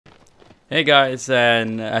Hey guys,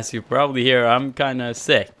 and as you probably hear, I'm kind of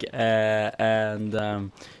sick, and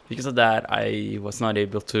because of that, I was not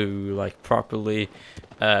able to like properly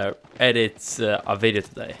edit a video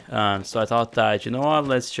today. So I thought that, you know what,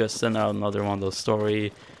 let's just send out another one of those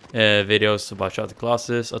story videos about Shot the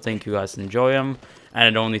Colossus. I think you guys enjoy them, and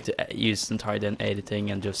I don't need to use entire day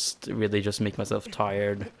editing and just really just make myself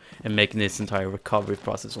tired and making this entire recovery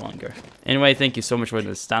process longer. Anyway, thank you so much for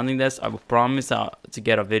understanding this. I will promise to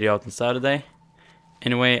get a video out on Saturday.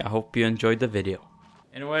 Anyway, I hope you enjoyed the video.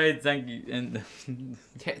 Anyway, thank you and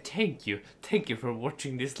Thank you for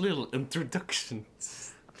watching this little introduction.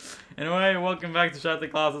 anyway, welcome back to Shot the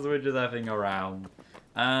Colossus, which is effing around.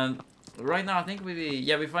 And right now, I think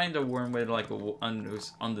we find a worm with like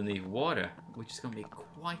who's underneath water, which is gonna be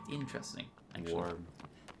quite interesting. Actually. Worm.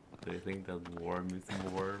 Do you think that worm is a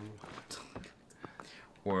worm?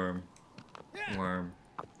 Worm. Worm.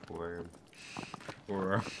 Worm.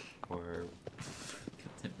 Worm. Worm.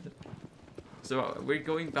 So we're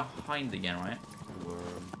going behind again, right?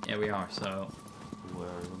 Worm. Yeah, we are. So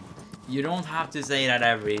Worm. you don't have to say that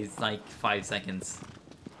every like 5 seconds.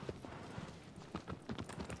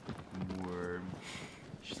 Worm.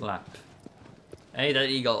 Slap. Hey, that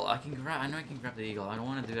eagle. I know I can grab the eagle. I don't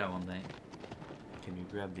want to do that one day. Can you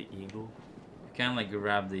grab the eagle? You can't like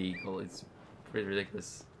grab the eagle. It's pretty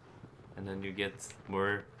ridiculous. And then you get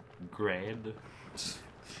more grade.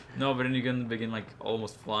 No, but then you're gonna begin like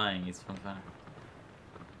almost flying. It's fun.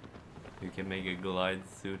 You can make a glide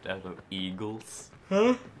suit out of eagles.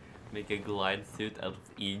 Huh? Make a glide suit out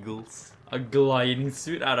of eagles. A gliding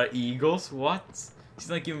suit out of eagles? What? It's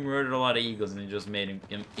like you murdered a lot of eagles and you just made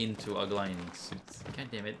him into a gliding suit.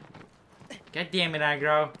 God damn it. God damn it,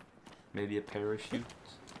 aggro. Maybe a parachute.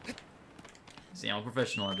 See, I'm a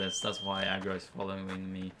professional at this. That's why aggro is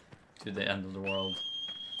following me to the end of the world.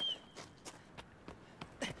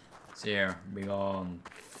 So here, be gone.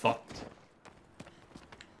 Fucked.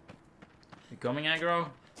 You coming, aggro?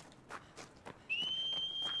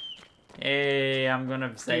 Hey, I'm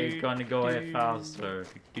gonna say it's gonna go ahead faster.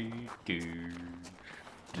 I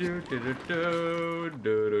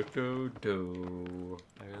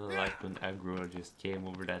really like when aggro just came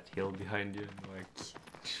over that hill behind you. Like,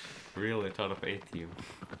 really thought of A-Team.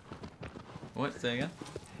 What? Say again?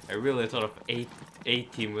 I really thought of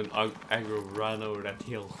A-Team when aggro ran over that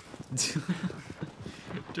hill. Is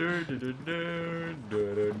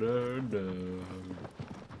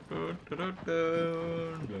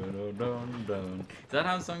that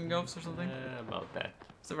how the song goes or something? About that.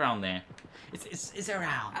 It's around there. It's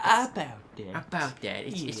around. About that. About that.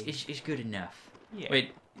 Yeah. It's good enough. Yeah.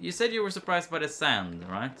 Wait, you said you were surprised by the sand,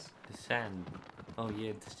 right? The sand. Oh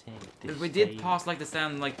yeah, the sand. But we did pass like the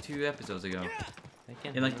sand like 2 episodes ago. I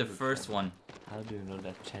can't In like the remember first one. How do you know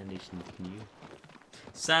that sand isn't new?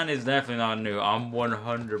 Sand is definitely not new. I'm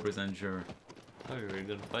 100% sure. Oh, we're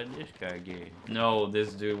gonna find this guy again. No,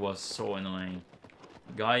 this dude was so annoying.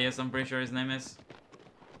 Guy, yes, I'm pretty sure his name is.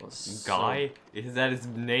 Guy? Is that his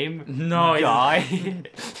name? No, Guy.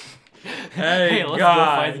 Hey, let's Guy. go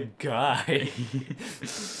find Guy.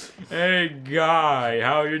 Hey, Guy,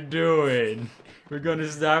 how you doing? We're gonna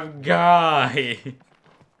stop Guy.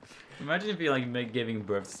 Imagine if you like giving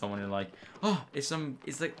birth to someone and like, oh, it's a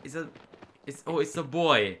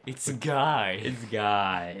boy. It's a guy. It's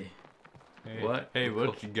Guy. Hey, What? Hey,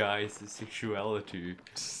 what's guy's sexuality?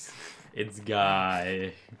 It's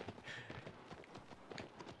Guy.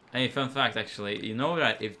 Hey, fun fact actually, you know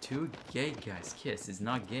that if 2 gay guys kiss, it's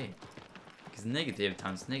not gay. Because negative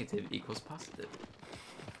times negative equals positive.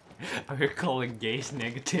 Are you calling gays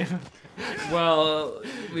negative? Well,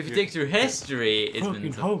 if you take through history, it's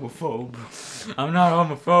been homophobe. I'm not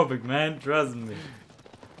homophobic, man. Trust me.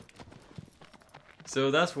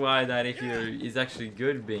 So that's why that it's actually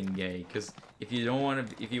good being gay, because if you don't want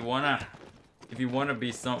to, if you wanna be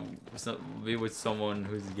with someone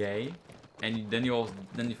who's gay, and then you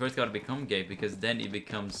first gotta become gay, because then it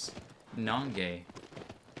becomes non-gay.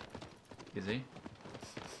 You see?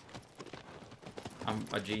 I'm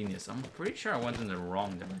a genius. I'm pretty sure I went in the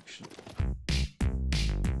wrong direction.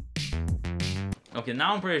 Okay,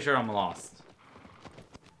 now I'm pretty sure I'm lost.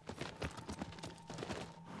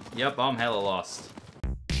 Yep, I'm hella lost.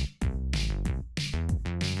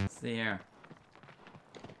 Let's see here.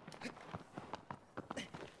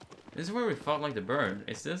 This is where we fought like the bird.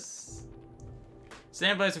 Is this...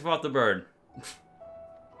 Same place we fought the bird.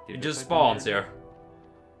 It just spawns here.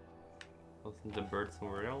 Wasn't the bird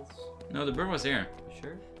somewhere else? No, the bird was here. You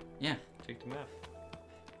sure? Yeah. Check the map.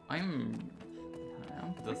 I'm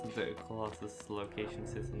Doesn't the Colossus location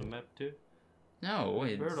sit on the map too? No,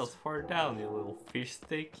 Birdo's far down, you little fish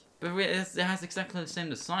stick. But wait, it has exactly the same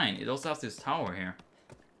design. It also has this tower here.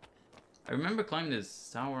 I remember climbing this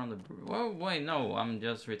tower on the... Whoa, wait, no, I'm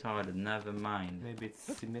just retarded. Never mind. Maybe it's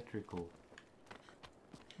symmetrical.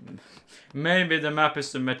 Maybe the map is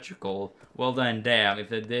symmetrical. Well then, damn, if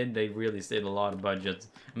they did, they really saved a lot of budget.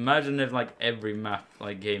 Imagine if like every map,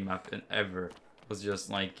 like game map and ever, was just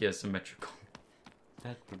like symmetrical.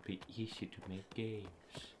 That would be easy to make games.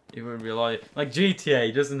 It would be like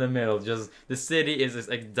GTA, just in the middle. Just the city is just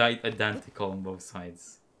identical on both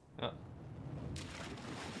sides.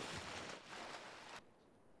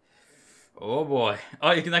 Oh boy!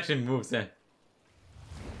 Oh, you can actually move then.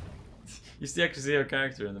 You actually see your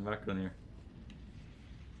character in the background here.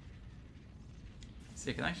 So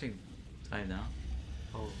you can actually dive down.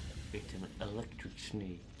 Oh, it's an electric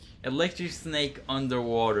snake. Electric snake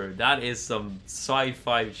underwater. That is some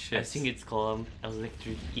sci-fi shit. I think it's called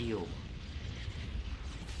electric eel.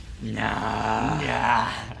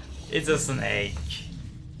 Nah. It's a snake.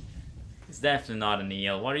 It's definitely not an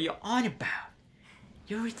eel. What are you on about?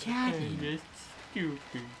 You're retarded. I'm just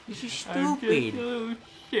stupid. You're just I'm stupid. just oh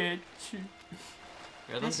shit.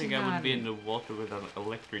 I don't That's think I would be not- in the water with an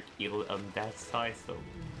electric eel on that size though.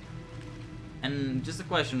 And just a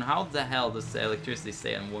question, how the hell does the electricity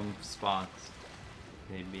stay in one spot?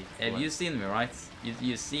 Maybe. Have you seen me, right?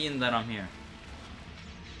 You've seen that I'm here.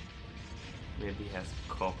 Maybe it has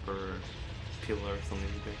copper pillars on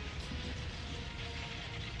it.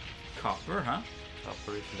 Copper, huh?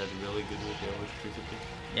 Copper isn't that really good with the electricity?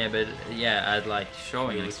 Yeah, but yeah, I'd like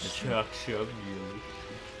showing Really electricity. shocks you, really.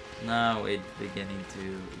 Now it's beginning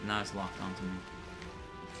to... Now it's locked onto me.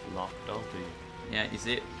 It's locked onto you. Yeah, you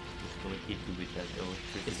see it? It's gonna hit you with that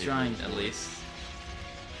electricity. It's trying at least.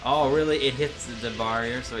 Oh, really? It hits the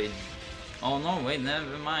barrier, so it... Oh no, wait,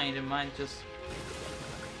 never mind. It might just...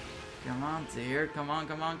 Come on, dear. Come on,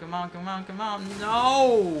 come on, come on, come on, come on.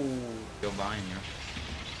 No! Go behind you.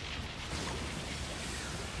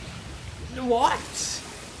 What?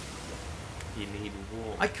 You need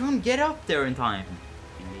wall. I couldn't get up there in time.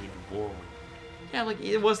 You need wall. Yeah, like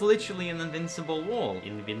it was literally an invincible wall.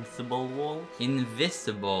 Invincible wall?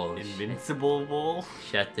 Invisible. Invincible wall?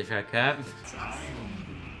 Shut the fuck up.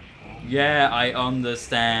 Yeah, I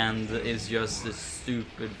understand. It's just the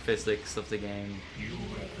stupid physics of the game.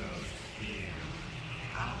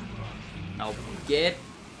 Now get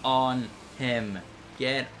on him.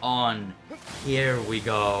 Get on. Here we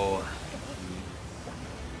go.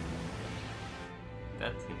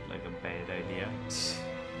 That seems like a bad idea.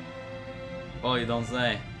 Oh, you don't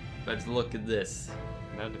say. But look at this.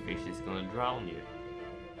 Now the fish is gonna drown you.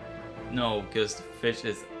 No, because the fish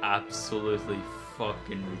is absolutely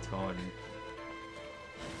fucking retarded.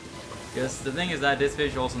 Because the thing is that this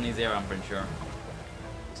fish also needs air, I'm pretty sure.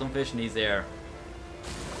 Some fish needs air.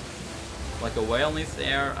 Like a whale needs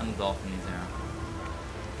air and a dolphin needs air.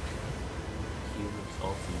 Humans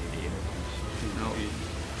also need air. No.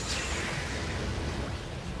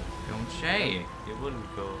 Don't say. You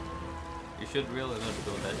wouldn't go. You should really not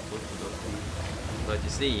go that close to those things. But you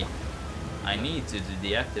see, I need to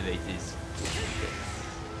deactivate this.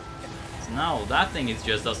 So now that thing is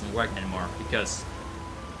just doesn't work anymore because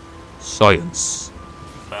science.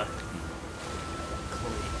 But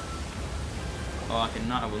Oh,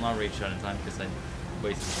 I will not reach out in time because I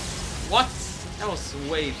wasted. What? That was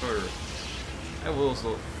way further. I was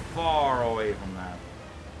so far away from that.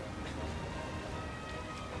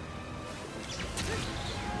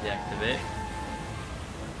 Deactivate.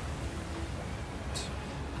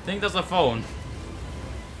 I think that's a phone.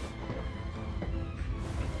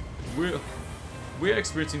 We're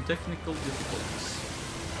experiencing technical difficulties.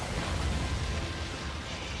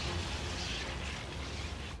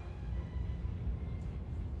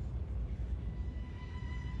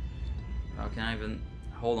 How can I even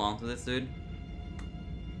hold on to this dude?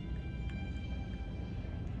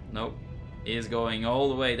 Nope. He's going all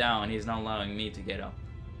the way down. He's not allowing me to get up.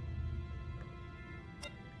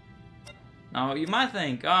 Now, you might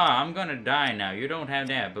think, ah, I'm gonna die now. You don't have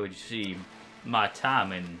that, but you see, my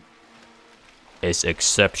timing is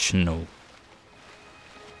exceptional.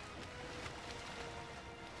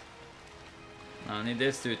 I need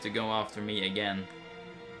this dude to go after me again.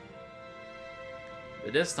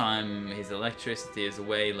 But this time, his electricity is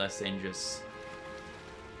way less dangerous.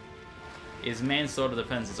 His main sword of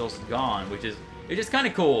defense is also gone, which is kind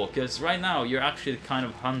of cool, because right now you're actually kind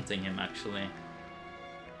of hunting him, actually.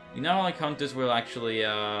 You know, like hunters will actually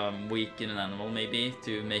weaken an animal, maybe,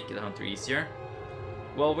 to make the hunter easier.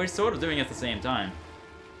 Well, we're sort of doing it at the same time.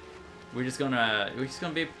 We're just gonna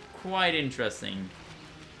be quite interesting.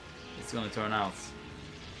 It's gonna turn out.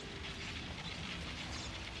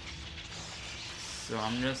 So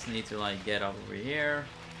I'm just need to like get up over here.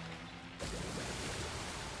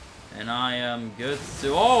 And I am good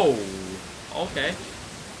to... Oh! Okay.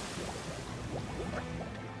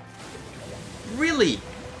 Really?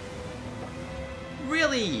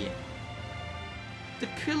 Really? The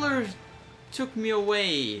pillar took me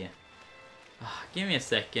away. Give me a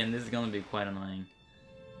second, this is gonna be quite annoying.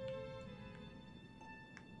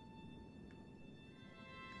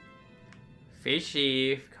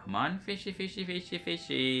 Fishy, come on, fishy, fishy, fishy,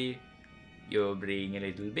 fishy. You bring a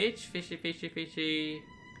little bitch, fishy, fishy, fishy.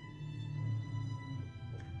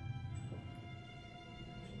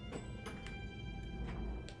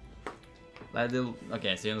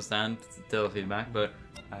 Okay, so you understand the feedback, but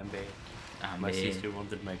I'm bad. My sister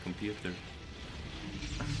wanted my computer.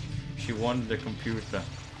 She wanted the computer.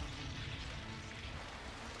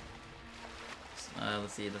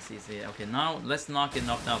 Let's see. Okay, now let's not get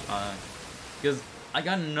knocked out. Because I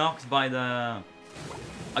got knocked by the...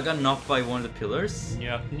 I got knocked by one of the pillars.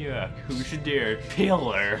 Yuck. Who should dare?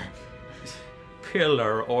 Pillar.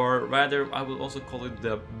 Pillar, or rather, I will also call it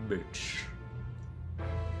the bitch.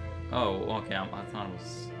 Oh, okay. I thought it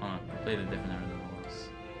was on a completely different area than it was.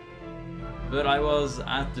 But I was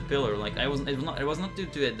at the pillar. Like I wasn't. It was not due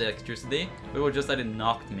to the electricity. It was just that it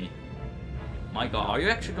knocked me. My God, are you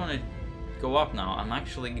actually gonna go up now? I'm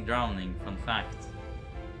actually drowning. Fun fact.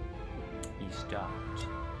 He stopped.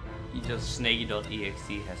 He just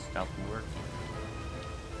Snake.exe has stopped working.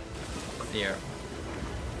 There.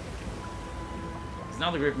 Because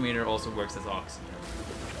now the grip meter also works as oxygen.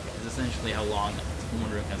 It's essentially how long a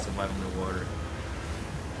Moonroom can survive underwater.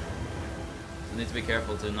 So you need to be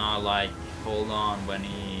careful to not like hold on when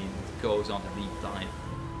he goes on the deep dive.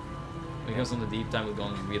 When he goes on the deep dive, we're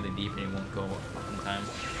going really deep and he won't go up in time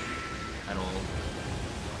at all.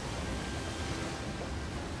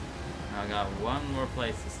 I got one more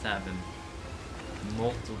place to stab him.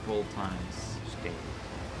 Multiple times. Stay.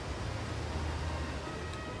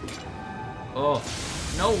 Oh,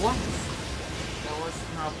 no, what? That was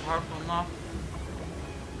not powerful enough.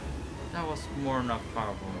 That was more enough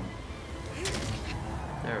powerful enough.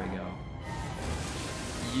 There we go.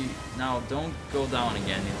 You now don't go down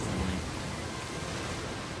again instantly.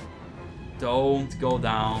 Don't go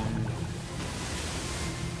down.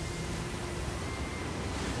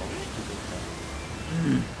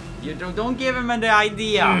 You don't give him the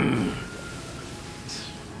idea. I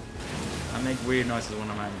make weird noises when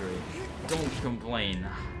I'm angry. Don't complain.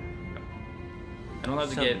 I don't have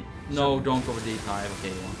to get. No, don't go deep dive.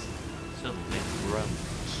 Okay, once. Suddenly grunt.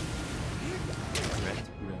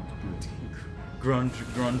 Grunt to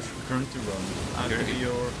run. After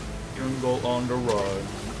your jungle on the run.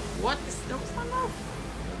 What? That was not enough.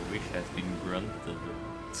 I wish had been grunted.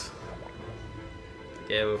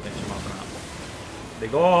 Okay, we'll finish him off now. They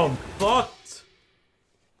go fucked.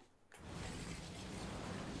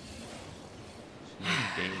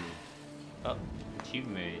 Oh,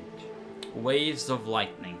 achievement. Waves of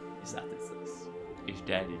lightning. Is that it says? Is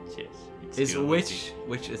that it says? Is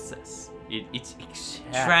which it says? It's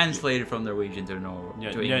exactly translated from Norwegian to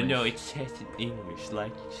English. No, it says in English,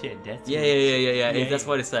 like you said. That's yeah. That's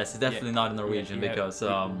what it says. It's definitely not in Norwegian because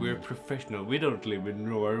we're professional. We don't live in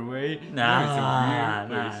Norway. Nah,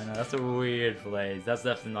 that's a weird place. That's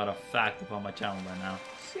definitely not a fact upon my channel right now.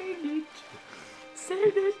 Say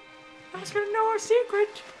it. I should know a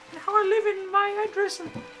secret. And how I live in my address,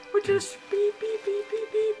 which is beep beep beep beep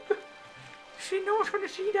beep. No one's gonna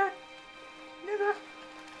see that. Never.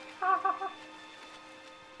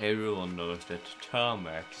 Everyone knows that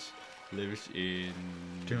Tomax lives in.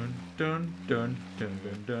 Dun dun dun dun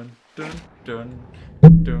dun dun dun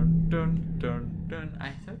dun dun dun dun.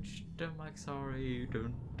 I touched the mic. Sorry.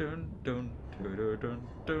 Dun dun dun dun dun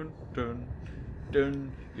dun dun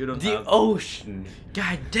dun. You don't the have ocean.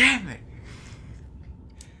 God damn it!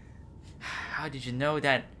 How did you know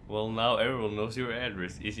that? Well, now everyone knows your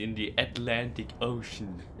address is in the Atlantic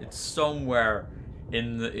Ocean. It's somewhere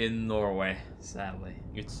in Norway, sadly.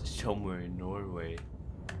 It's somewhere in Norway.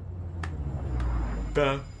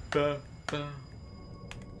 Ba, ba, ba.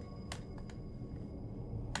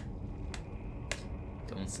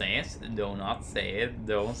 Don't say it. Do not say it.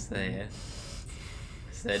 Don't say it.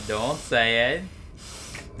 I said don't say it.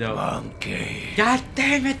 Don't. Monkey. God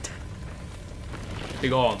damn it! Be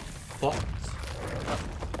gone. Fuck.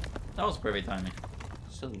 That was pretty tiny.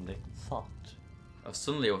 Suddenly thought. Oh,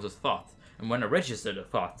 suddenly it was a thought. And when I registered the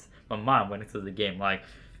thought, my mind went into the game like,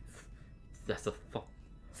 that's a thought.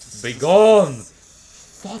 Be gone!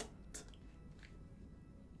 Thought.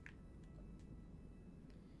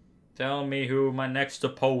 Tell me who my next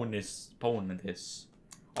opponent is.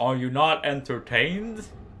 Are you not entertained?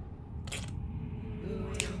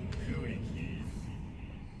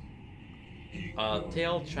 A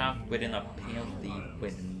tail trapped within a pale leaf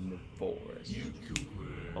within the forest.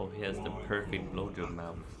 Oh, he has the perfect blowjob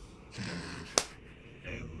mouth.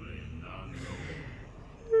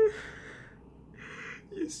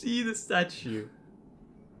 You see the statue,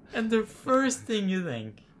 and the first thing you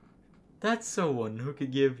think, that's someone who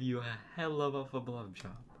could give you a hell of a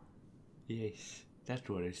blowjob. Yes, that's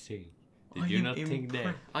what I say. Did you not think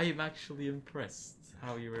that? I am actually impressed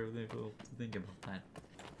how you were able to think about that.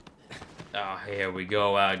 Ah, here we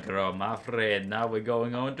go, Agro, my friend. Now we're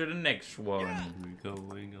going on to the next one. We're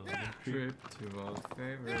going on a Trip to our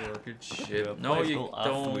favorite rocket ship. No, you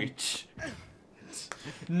don't.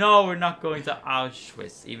 No, we're not going to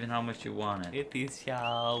Auschwitz, even how much you want it. It is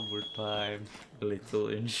shower time. Little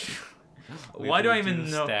inch. Why do I even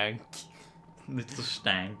know? Stank. Little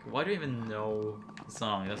stank. Why do I even know the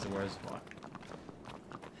song? That's the worst part.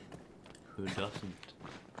 Who doesn't?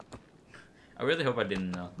 I really hope I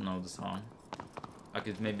didn't know the song. I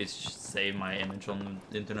could maybe save my image on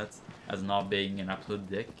the internet as not being an absolute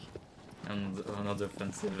dick and another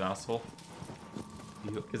offensive asshole.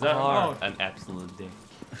 You that, are an absolute dick.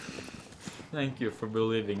 Thank you for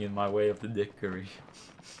believing in my way of the dickery.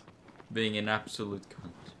 Being an absolute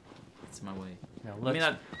cunt. It's my way. Now I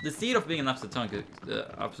mean, the seed of being an absolute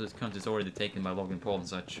cunt is already taken by Logan Paul and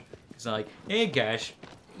such. It's like, hey guys,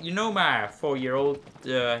 you know my 4-year-old,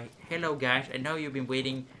 hello guys, I know you've been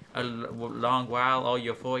waiting a long while, all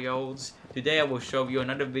your 4-year-olds. Today I will show you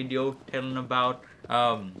another video telling about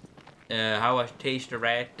how I chased a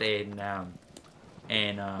rat and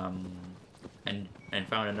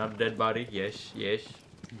found another dead body. Yes.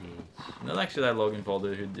 Not actually that Logan Paul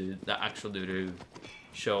dude who did, the actual dude who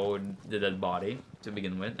showed the dead body to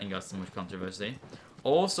begin with and got so much controversy.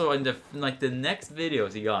 Also in the next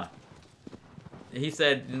videos he got, he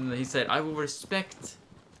said I will respect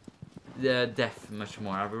the death much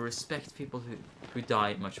more. I will respect people who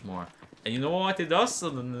died much more. And you know what he does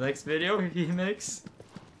in the next video he makes?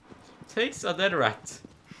 Takes a dead rat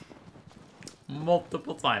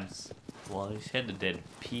multiple times. Well, he said the dead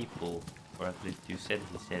people, or at least you said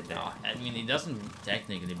he said that. Oh, I mean, he doesn't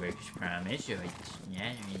technically break his promise.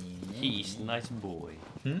 He's a nice boy.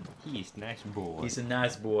 Hmm? He's a nice boy. He's a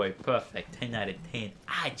nice boy. Perfect. 10 out of 10.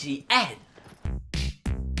 IGN.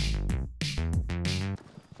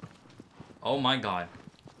 Oh my god.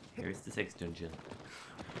 Here's the 6th dungeon.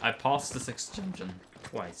 I passed the 6th dungeon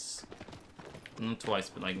twice. Not twice,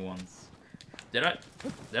 but like once. Did I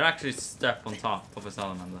actually step on top of a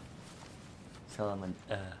salamander?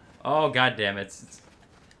 Oh god damn it.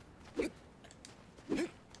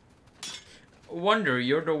 Wonder,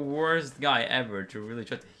 you're the worst guy ever to really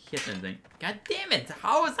try to hit anything. God damn it!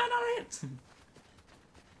 How is that not it?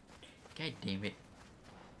 God damn it.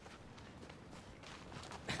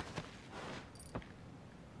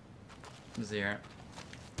 What's here?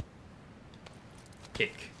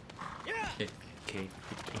 Kick. Kick.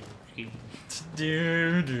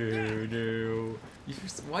 Do.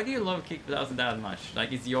 Why do you love Kick 1000 that much?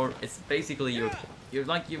 Like it's basically you're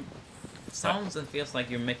like you sounds and feels like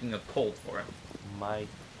you're making a cult for it. My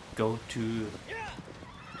go-to.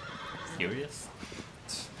 Serious?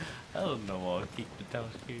 I don't know what Kick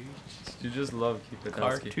Patowski. You just love Kick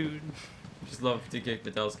Patowski. Cartoon. You just love to Kick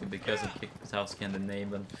Patowski because of Kick Patowski and the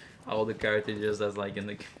name and all the characters just as like in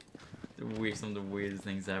the some of the weirdest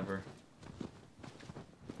things ever.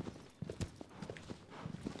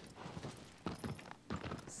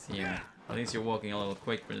 So yeah, at least you're walking a little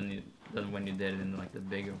quicker than when you did it in like the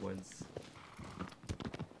bigger woods.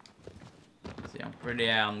 See, I'm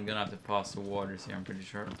gonna have to pass the waters here. I'm pretty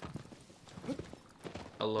sure.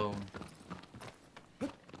 Alone.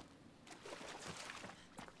 Let's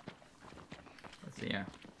see here.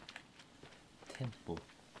 Temple.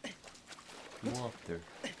 Water.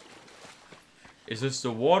 Is this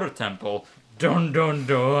the water temple? Dun dun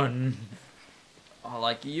dun. Oh,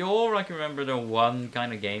 like you all like remember the one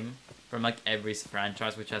kind of game from like every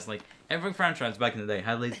franchise, which has like every franchise back in the day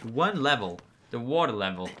had at least one level, the water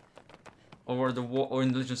level, or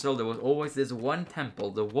in Legend of Zelda there was always this one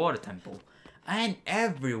temple, the water temple, and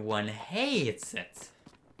everyone hates it.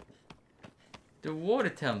 The water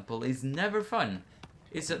temple is never fun.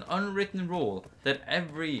 It's an unwritten rule that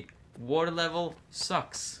every water level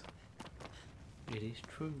sucks. It is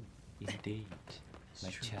true, indeed, my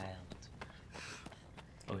true. child.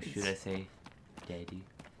 Or should I say, Daddy?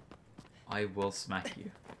 I will smack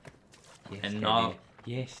you. Yes, And Daddy. now-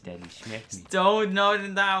 Yes, Daddy, smack me. Don't know it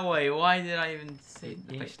in that way. Why did I even say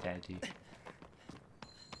that? Yes, Daddy.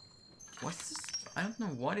 What's this? I don't know.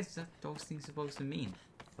 What is that? Those things supposed to mean?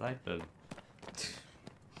 Light bug.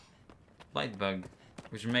 Light bug,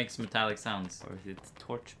 which makes metallic sounds. Or is it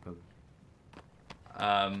torch bug?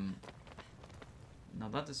 Now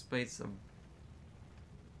that displays some.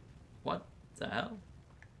 What the hell?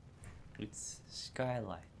 It's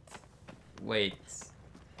skylight. Wait.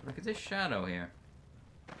 Look at this shadow here.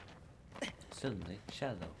 Suddenly,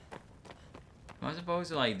 shadow. Am I supposed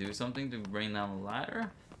to like do something to bring down the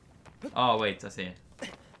ladder? Oh wait, I see it. I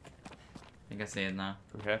think I see it now.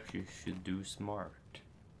 Perhaps you should do smart.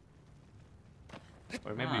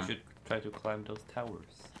 Or maybe you should try to climb those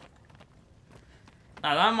towers.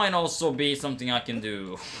 Now that might also be something I can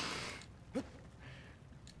do.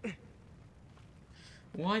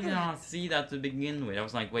 Why did I not see that to begin with? I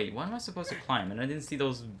was like, wait, what am I supposed to climb? And I didn't see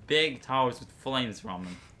those big towers with flames from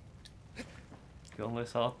them. You only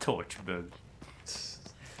saw a torch bug.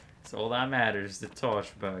 So all that matters, the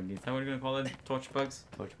torch bug. Is that what you're gonna call it? Torch bugs?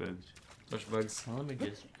 Torch bugs. Torch bugs. Well, let me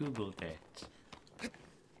just Google that.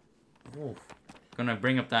 Oof. Gonna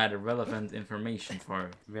bring up that relevant information for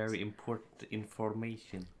it. Very important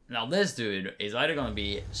information. Now this dude is either gonna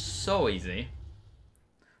be so easy,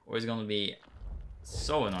 or he's gonna be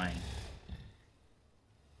so annoying.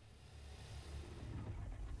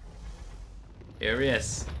 Here he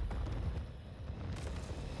is.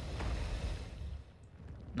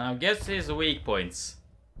 Now guess his weak points.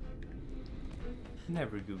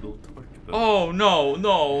 Never Google torch bug. Oh no,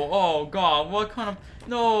 no, oh god, what kind of...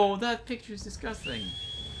 No, that picture is disgusting.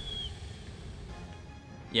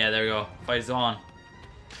 Yeah, there we go, fight is on.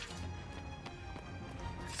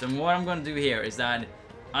 So what I'm gonna do here is that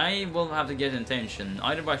I will have to get attention,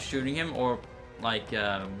 either by shooting him or like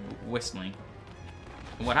whistling.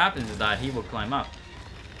 And what happens is that he will climb up.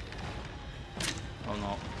 Oh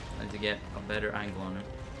no, I need to get a better angle on him.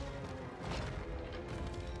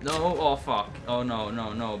 No, oh fuck. Oh no,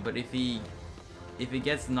 no, no. But if he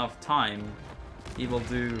gets enough time, he will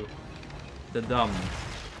do the dumb.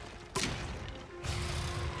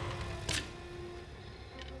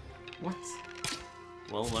 What?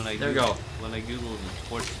 Well, when I there we go. When I Google the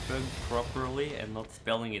torch bug properly and not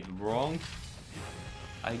spelling it wrong,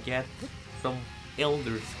 I get some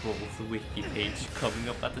Elder Scrolls wiki page coming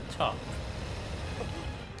up at the top.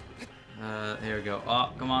 Here we go.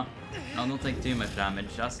 Oh, come on. No, don't take too much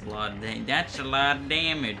damage. That's a lot of that's a lot of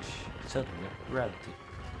damage. Suddenly, gravity.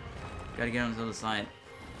 Gotta get on the other side.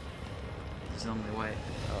 It's the only way.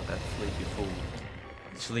 Oh, that sleepy fool.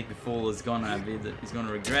 The sleepy fool is gonna be he's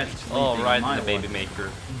gonna regret sleeping. Oh, right on in the baby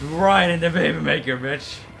maker. Right in the baby maker,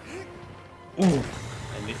 bitch. Ooh.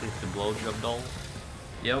 And this is the blowjob doll.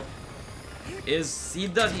 Yep.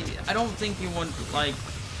 I don't think you want like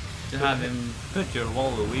to have him put your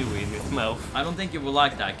Waluigi in his mouth. I don't think you would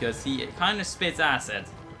like that because he kind of spits acid.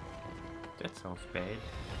 That sounds bad.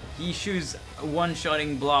 He shoots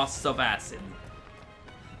one-shotting blasts of acid.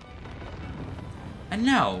 And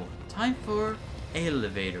now, time for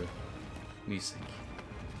elevator music.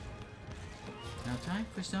 Now time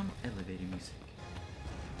for some elevator music.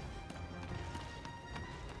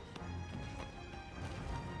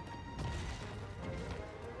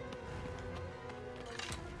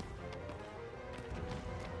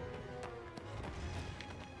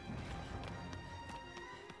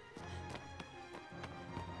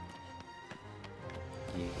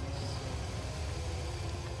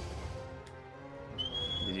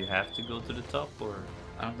 Did you have to go to the top, or?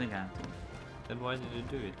 I don't think I have to. Then why did you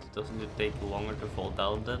do it? Doesn't it take longer to fall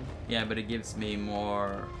down then? Yeah, but it gives me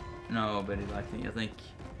more... No, but I think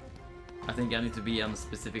I need to be on a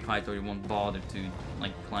specific height or you won't bother to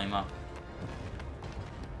like climb up.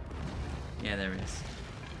 Yeah, there it is.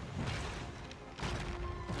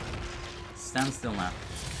 Stand still now.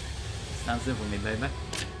 Stand still for me, baby.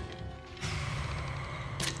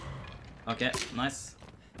 Okay, nice.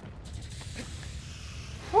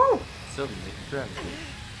 Woo! Suddenly, gravity.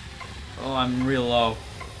 Oh, I'm real low.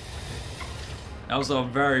 That was a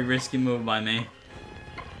very risky move by me.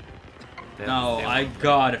 No, I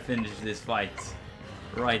gotta finish this fight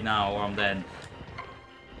right now or I'm dead.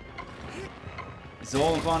 It's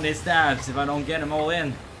all upon these stabs if I don't get them all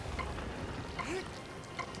in.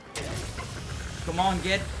 Come on,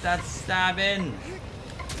 get that stab in.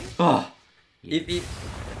 Oh, ew,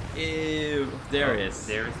 there it is.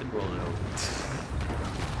 There is the bullet.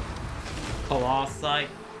 Colossus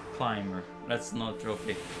climber. That's not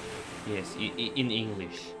trophy. Yes, in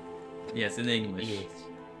English. Yes, in English. Yes.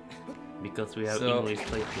 Because we have So, English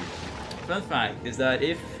playthrough. Fun fact is that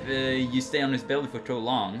if you stay on his belly for too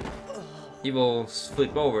long, he will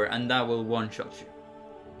flip over and that will one-shot you.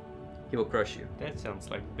 He will crush you. That sounds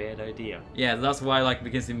like a bad idea. Yeah, that's why I like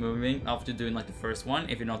begins moving after doing like the first one.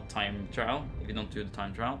 If you're not time trial, if you don't do the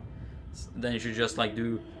time trial, then you should just like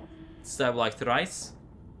do stab like thrice.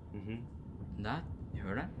 Mm-hmm. That you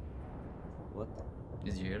heard that? What?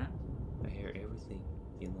 Did you hear that? I hear everything.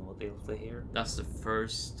 You know what else I hear? That's the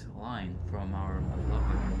first line from our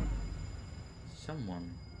beloved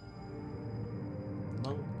someone.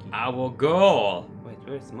 Monkey. Our goal! Wait,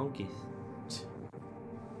 where's monkeys?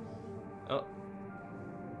 Oh.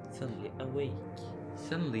 Suddenly awake.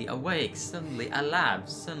 Suddenly awake, suddenly alive,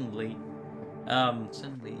 suddenly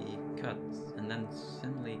cut, and then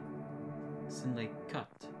suddenly cut,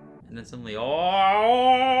 and then suddenly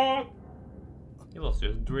oh! He was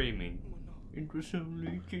just dreaming. It was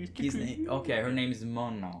only just a dream. Okay, her name is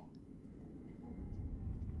Mono.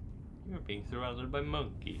 You're being surrounded by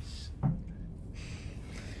monkeys.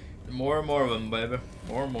 More and more of them, baby.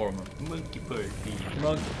 More and more of them. Monkey party.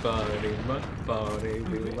 Monkey party,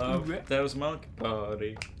 we love those monkey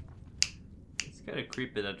party. It's kind of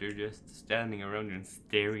creepy that they're just standing around you and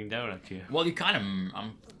staring down at you. Well, you kind of,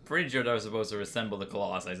 I'm pretty sure they're supposed to resemble the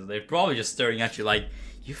Colossus, so they're probably just staring at you like,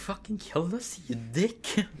 you fucking killed us, you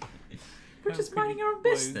dick. We're just minding our own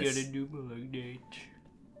business. Why you gotta do me like that?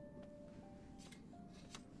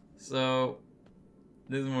 So,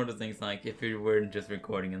 this is one of the things, like, if you weren't just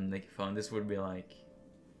recording and making fun, this would be like,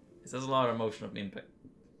 it has a lot of emotional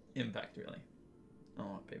impact, really.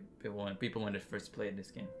 Oh, people when they first played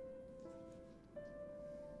this game.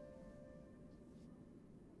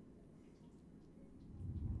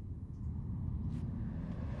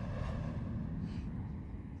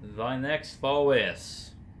 Thy next foe is...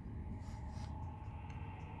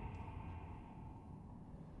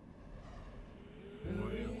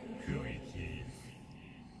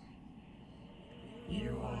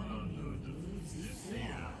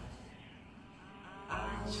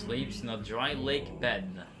 Sleeps in a dry lake bed.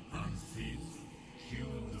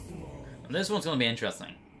 And this one's gonna be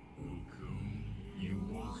interesting.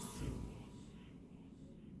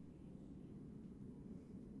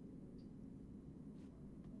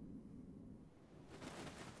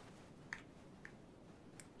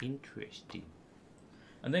 Interesting.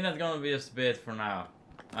 I think that's gonna be a bit for now.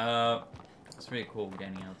 It's really cool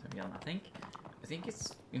getting out again. I think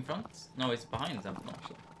it's in front. No, it's behind something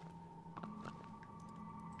actually.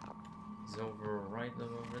 It's right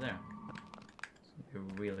over there. It's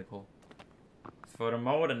really cool. Photo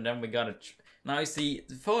mode, and then we got it. Now you see,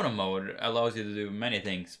 the photo mode allows you to do many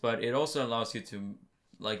things, but it also allows you to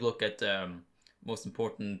like look at the most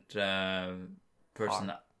important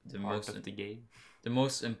person, the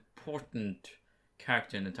most important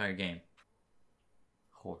character in the entire game.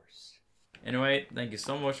 Horse. Anyway, thank you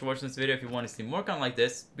so much for watching this video. If you want to see more content like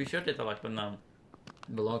this, be sure to hit the like button down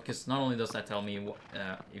below, because not only does that tell me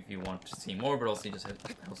if you want to see more, but also it just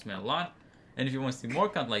helps me a lot. And if you want to see more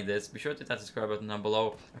content like this, be sure to hit that subscribe button down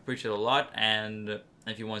below. I appreciate it a lot. And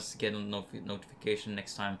if you want to get a notification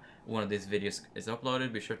next time one of these videos is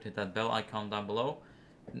uploaded, be sure to hit that bell icon down below,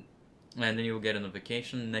 and then you will get a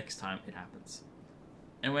notification next time it happens.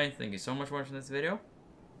 Anyway, thank you so much for watching this video,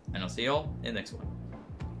 and I'll see you all in the next one.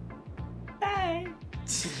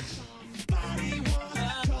 Bye!